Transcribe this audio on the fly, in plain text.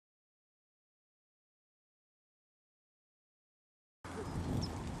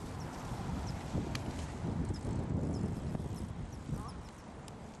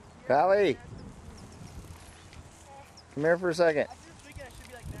Pally, come here for a second.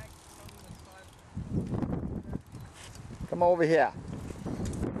 Come over here.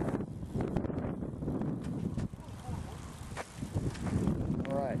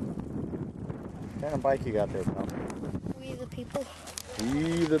 Alright. What kind of bike you got there, pal? We the people.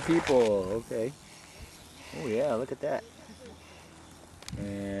 We the people, okay. Oh yeah, look at that.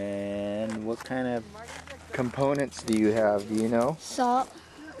 And what kind of components do you have? Do you know? Salt.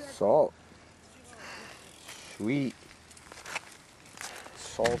 Salt. Sweet.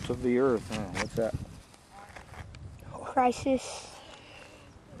 Salt of the earth, huh? What's that? Crysis.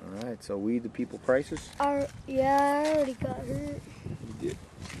 Alright, so we the people crysis? Yeah, I already got hurt. You did.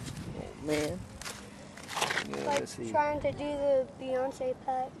 Oh man. Yeah, Like let's see. trying to do the Beyonce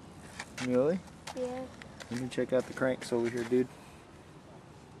pack. Really? Yeah. Let me check out the cranks over here, dude.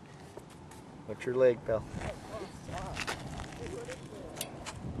 What's your leg, pal?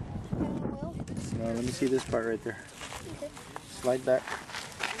 No, let me see this part right there. Okay. Slide back.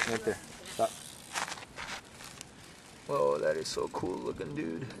 Right there. Stop. Whoa, that is so cool looking,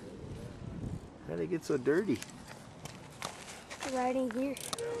 dude. How did it get so dirty? Riding here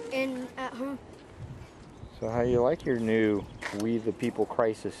and at home. So how you like your new We the People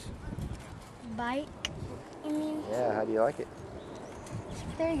Crysis? Bike, I mean. Yeah, how do you like it?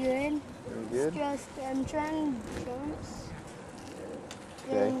 They're good. Very good? Just, I'm trying jumps.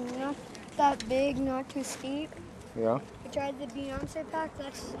 Okay. And not that big, not too steep. Yeah? I tried the Beyonce pack,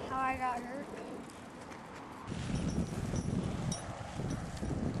 that's how I got hurt.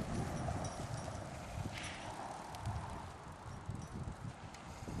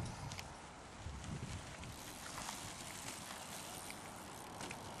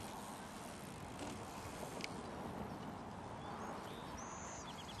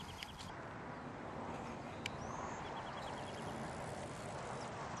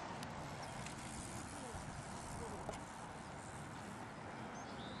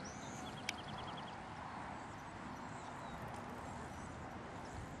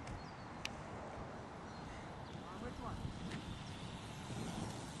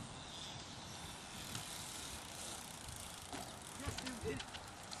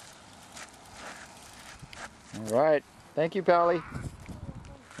 All right. Thank you, Pally.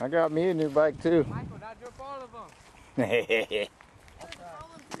 I got me a new bike, too. Michael, that drove all of them.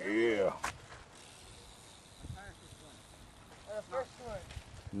 Yeah. The first one.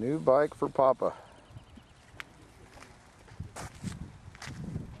 New bike for Papa.